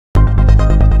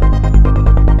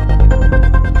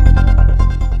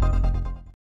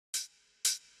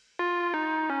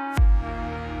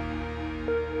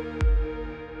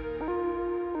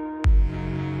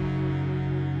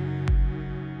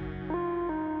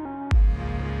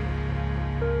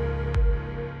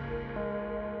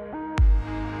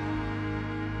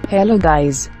Hello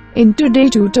guys. In today's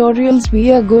tutorials we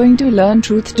are going to learn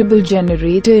truthtable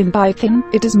generator in Python.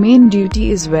 Its main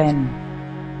duty is when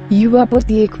you output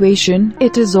the equation,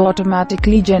 it is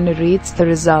automatically generates the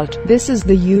result. This is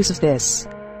the use of this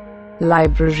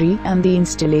library, and the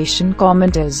installation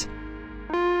comment is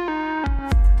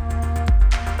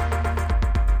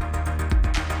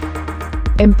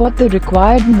import the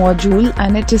required module,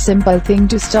 and it's a simple thing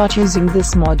to start using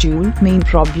this module. Main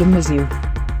problem is you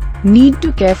need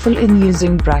to careful in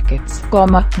using brackets,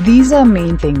 comma. These are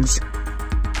main things.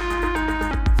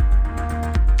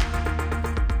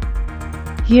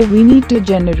 Here we need to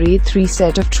generate 3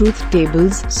 sets of truth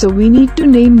tables, so we need to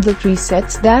name the 3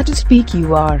 sets, that is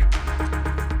PQR.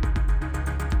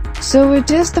 So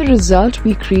it is the result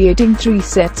we creating 3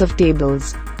 sets of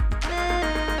tables.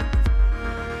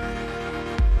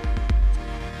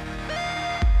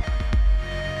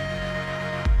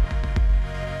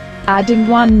 Adding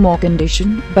one more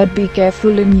condition, but be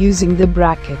careful in using the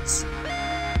brackets.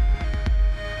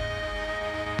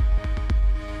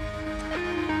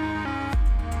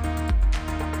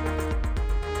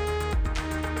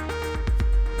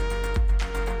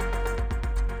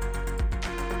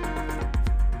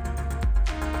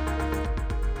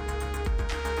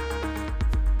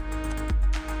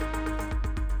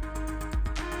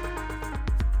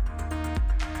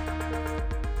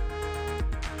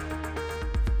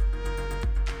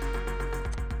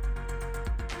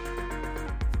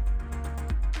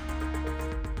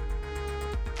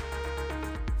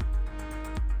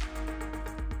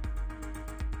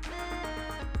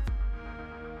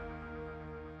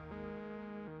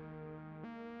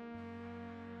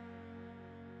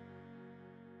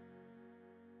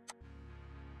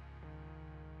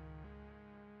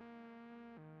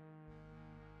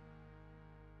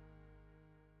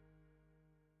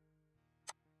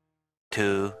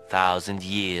 "2,000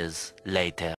 years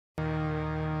later."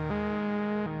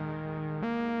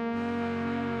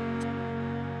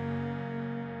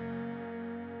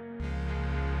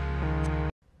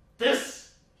 This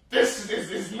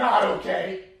is not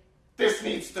okay. This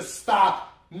needs to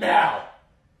stop now.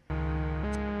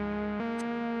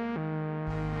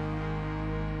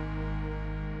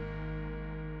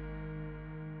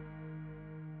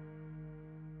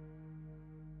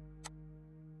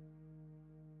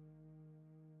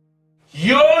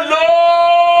 YOLO!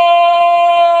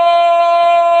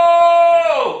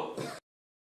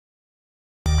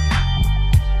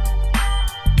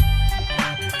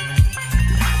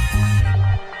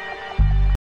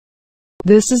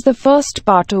 This is the first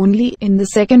part only. In the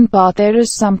second part there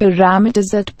is some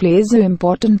parameters that plays an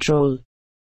important role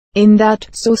in that,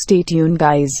 so stay tuned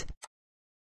guys.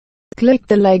 Click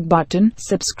the like button,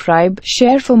 subscribe,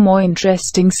 share for more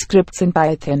interesting scripts in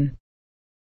Python.